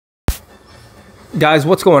Guys,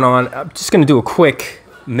 what's going on? I'm just gonna do a quick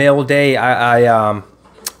mail day. I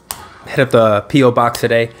hit up the PO box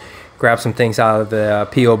today, grab some things out of the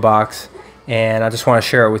PO box, and I just want to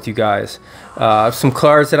share it with you guys. Some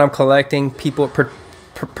cards that I'm collecting,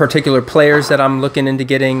 particular players that I'm looking into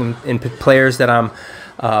getting, and players that I'm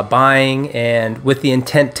buying, and with the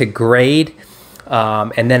intent to grade.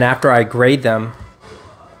 And then after I grade them,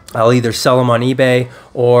 I'll either sell them on eBay,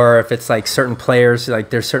 or if it's like certain players, like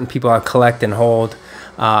there's certain people I collect and hold,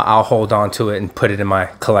 I'll hold on to it and put it in my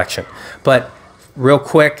collection. But real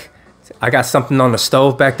quick, I got something on the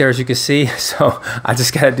stove back there, as you can see, so I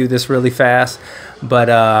just got to do this really fast.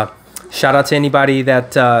 But shout out to anybody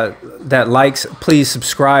that that likes. Please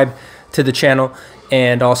subscribe to the channel,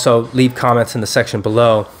 and also leave comments in the section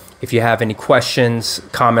below if you have any questions,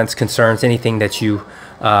 comments, concerns, anything that you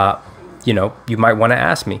you might want to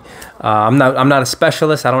ask me. I'm not a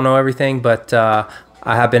specialist. I don't know everything, but I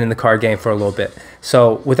have been in the card game for a little bit.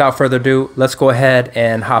 So without further ado, let's go ahead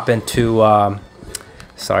and hop into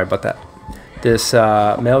sorry about that, this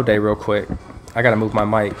mail day real quick. I gotta move my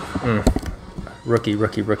mic. Rookie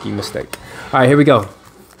mistake. All right, here we go.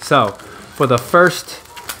 So for the first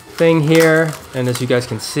thing here, and as you guys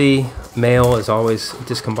can see, mail is always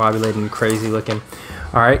discombobulated and crazy looking.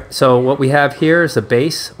 All right, so what we have here is a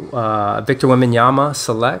base, Victor Wembanyama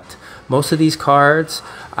Select. Most of these cards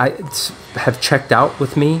I have checked out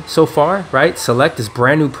with me so far, right? Select is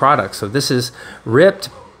brand new product. So this is ripped,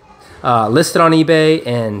 listed on eBay,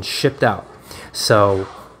 and shipped out. So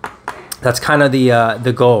that's kind of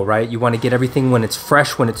the goal, right? You want to get everything when it's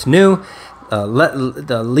fresh, when it's new, let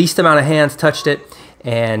the least amount of hands touched it,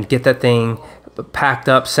 and get that thing packed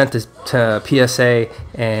up, sent to PSA,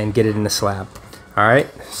 and get it in the slab. All right,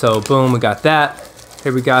 so boom, we got that.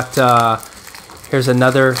 Here we got, here's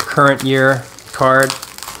another current year card,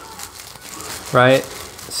 right?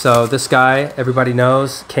 So this guy, everybody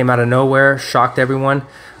knows, came out of nowhere, shocked everyone,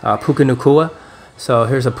 Puka Nacua. So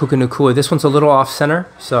here's a Puka Nacua. This one's a little off center,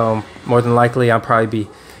 so more than likely I'll probably be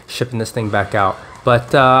shipping this thing back out.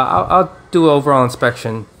 But I'll do an overall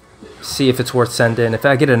inspection, see if it's worth sending. If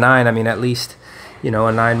I get a 9, I mean, at least, a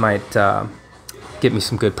 9 might get me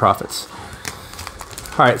some good profits.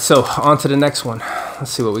 All right, so on to the next one.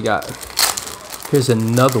 Let's see what we got. Here's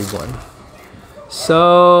another one.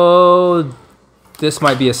 So this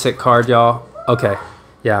might be a sick card, y'all. Okay,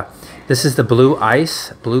 yeah. This is the blue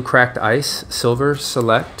cracked ice, silver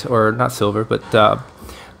select, or not silver, but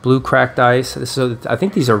blue cracked ice. I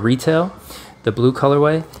think these are retail, the blue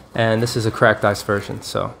colorway, and this is a cracked ice version.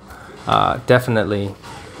 So definitely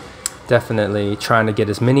trying to get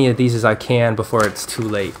as many of these as I can before it's too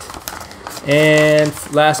late. And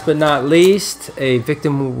last but not least, a Victor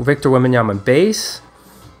Wembanyama base.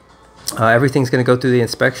 Everything's going to go through the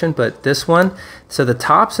inspection, but this one, so the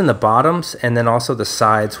tops and the bottoms, and then also the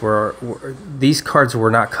sides these cards were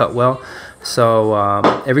not cut well. So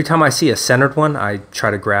every time I see a centered one, I try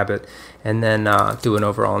to grab it and then do an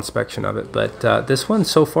overall inspection of it. But this one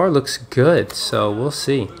so far looks good, so we'll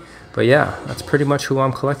see. But yeah, that's pretty much who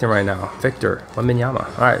I'm collecting right now, Victor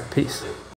Wembanyama. All right, peace.